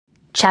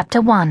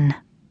Chapter 1.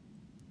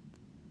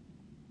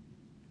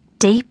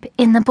 Deep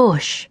in the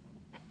bush,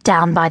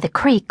 down by the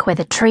creek where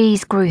the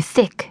trees grew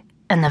thick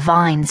and the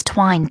vines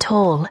twined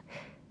tall,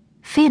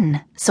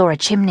 Finn saw a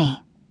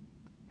chimney.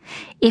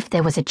 If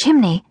there was a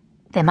chimney,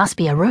 there must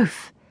be a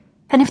roof,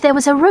 and if there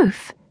was a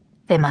roof,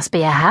 there must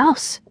be a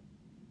house.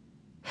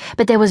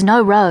 But there was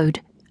no road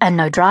and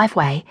no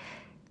driveway,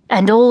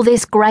 and all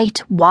this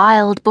great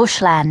wild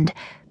bushland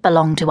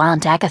belonged to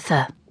Aunt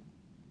Agatha.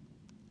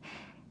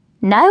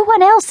 "No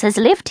one else has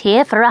lived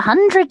here for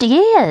 100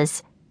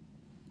 years,"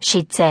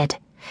 she'd said.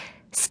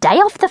 "Stay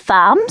off the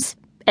farms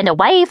and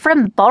away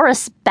from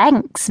Boris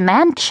Banks'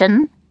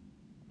 mansion.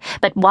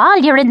 But while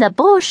you're in the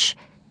bush,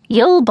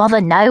 you'll bother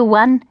no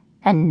one,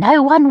 and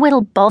no one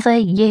will bother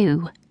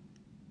you."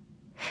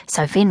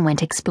 So Finn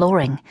went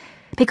exploring,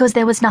 because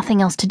there was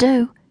nothing else to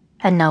do,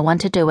 and no one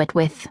to do it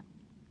with.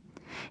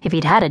 If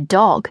he'd had a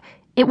dog,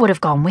 it would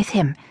have gone with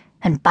him,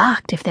 and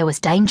barked if there was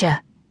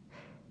danger.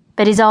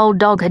 But his old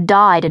dog had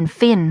died, and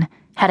Finn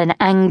had an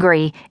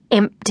angry,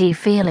 empty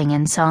feeling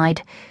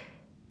inside,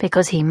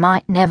 because he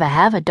might never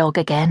have a dog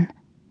again.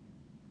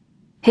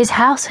 His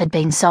house had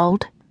been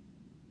sold,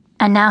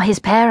 and now his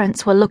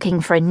parents were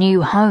looking for a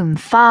new home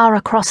far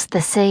across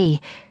the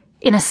sea,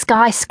 in a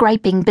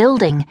skyscraping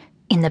building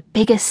in the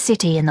biggest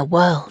city in the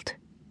world.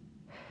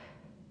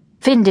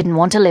 Finn didn't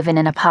want to live in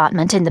an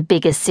apartment in the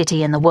biggest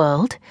city in the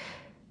world,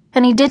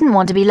 and he didn't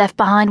want to be left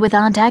behind with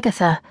Aunt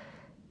Agatha.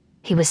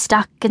 He was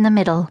stuck in the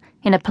middle,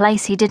 in a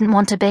place he didn't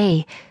want to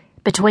be,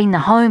 between the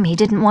home he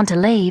didn't want to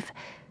leave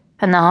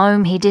and the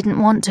home he didn't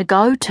want to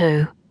go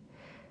to.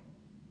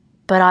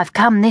 "But I've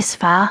come this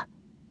far,"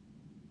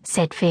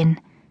 said Finn.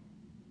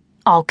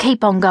 "I'll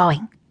keep on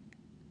going."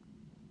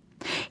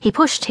 He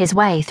pushed his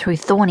way through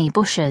thorny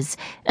bushes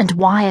and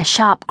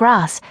wire-sharp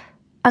grass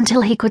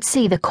until he could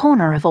see the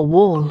corner of a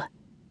wall.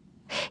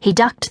 He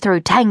ducked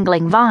through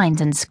tangling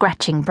vines and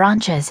scratching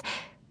branches,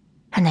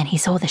 and then he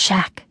saw the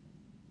shack.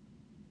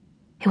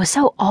 It was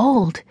so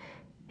old,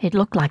 it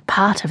looked like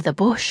part of the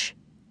bush.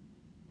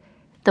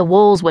 The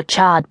walls were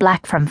charred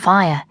black from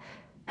fire,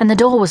 and the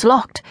door was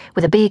locked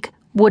with a big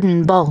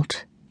wooden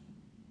bolt.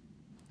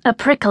 A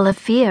prickle of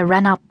fear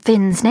ran up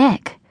Finn's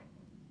neck.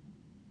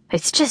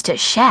 "It's just a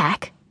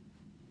shack,"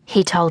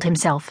 he told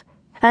himself.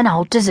 "An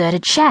old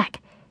deserted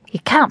shack. You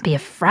can't be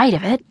afraid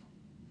of it."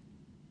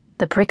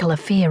 The prickle of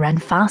fear ran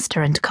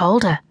faster and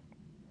colder.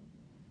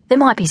 There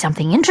might be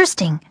something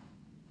interesting,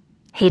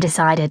 he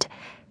decided.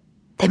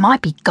 There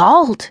might be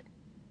gold.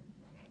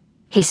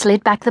 He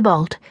slid back the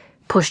bolt,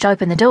 pushed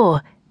open the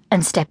door,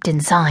 and stepped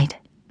inside.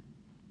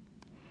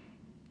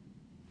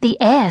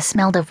 The air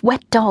smelled of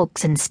wet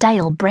dogs and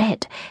stale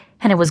bread,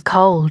 and it was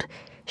cold,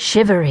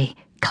 shivery,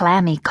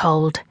 clammy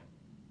cold.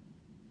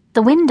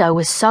 The window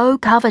was so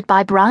covered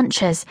by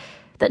branches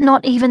that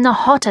not even the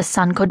hottest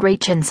sun could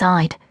reach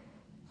inside.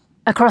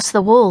 Across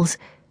the walls,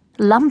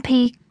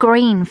 lumpy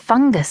green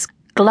fungus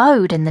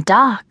glowed in the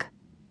dark.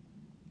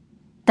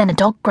 Then a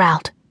dog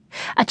growled.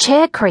 A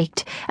chair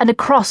creaked, and a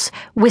cross,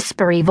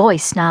 whispery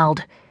voice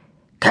snarled,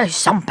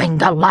 "Something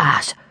the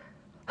lass!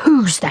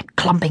 Who's that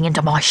clumping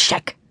into my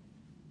shack?"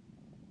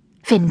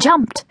 Finn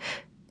jumped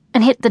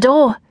and hit the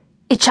door.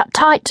 It shut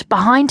tight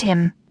behind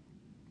him.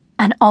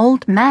 An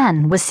old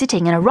man was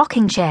sitting in a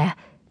rocking chair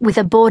with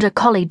a border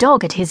collie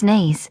dog at his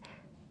knees.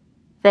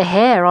 The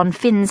hair on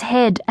Finn's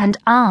head and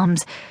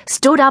arms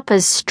stood up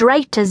as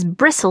straight as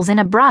bristles in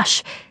a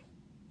brush,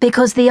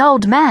 because the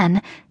old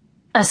man,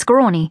 a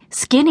scrawny,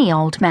 skinny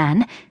old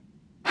man,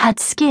 had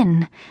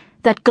skin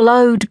that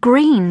glowed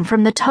green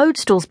from the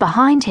toadstools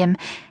behind him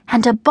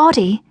and a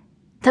body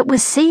that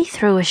was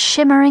see-through as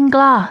shimmering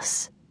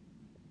glass.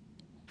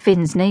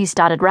 Finn's knees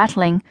started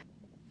rattling.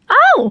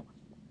 "Ow!"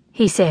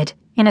 he said,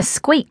 in a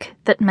squeak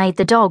that made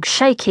the dog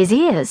shake his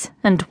ears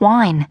and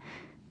whine.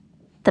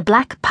 The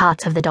black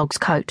parts of the dog's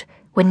coat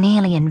were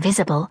nearly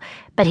invisible,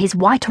 but his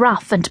white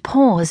ruff and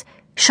paws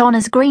shone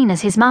as green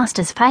as his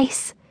master's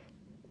face.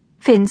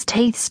 Finn's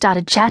teeth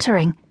started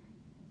chattering.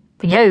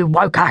 "You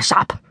woke us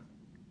up,"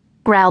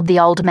 growled the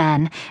old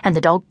man, and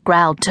the dog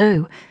growled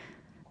too.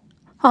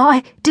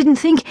 "I didn't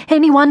think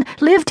anyone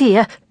lived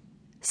here,"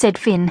 said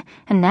Finn,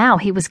 and now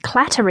he was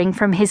clattering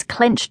from his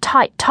clenched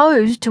tight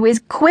toes to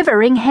his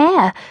quivering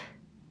hair.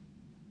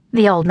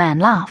 The old man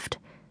laughed,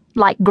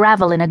 like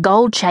gravel in a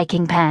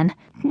gold-shaking pan.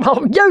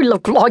 "Oh, you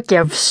look like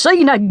you've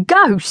seen a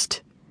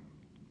ghost."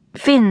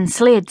 Finn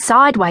slid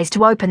sideways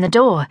to open the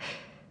door,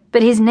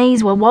 but his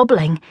knees were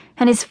wobbling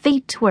and his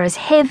feet were as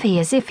heavy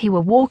as if he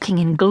were walking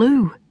in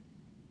glue.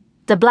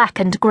 The black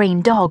and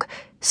green dog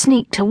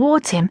sneaked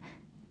towards him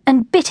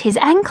and bit his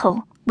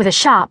ankle with a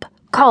sharp,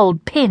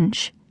 cold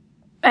pinch.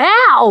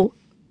 "Ow!"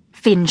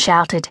 Finn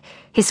shouted.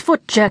 His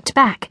foot jerked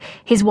back,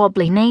 his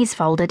wobbly knees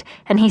folded,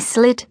 and he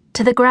slid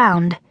to the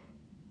ground.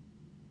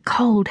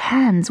 Cold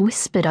hands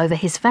whispered over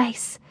his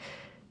face.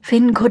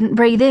 Finn couldn't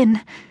breathe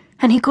in,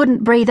 and he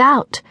couldn't breathe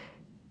out.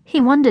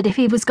 He wondered if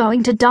he was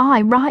going to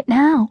die right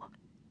now.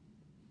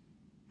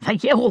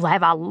 "You'll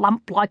have a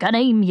lump like an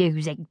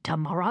emu's egg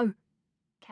tomorrow,"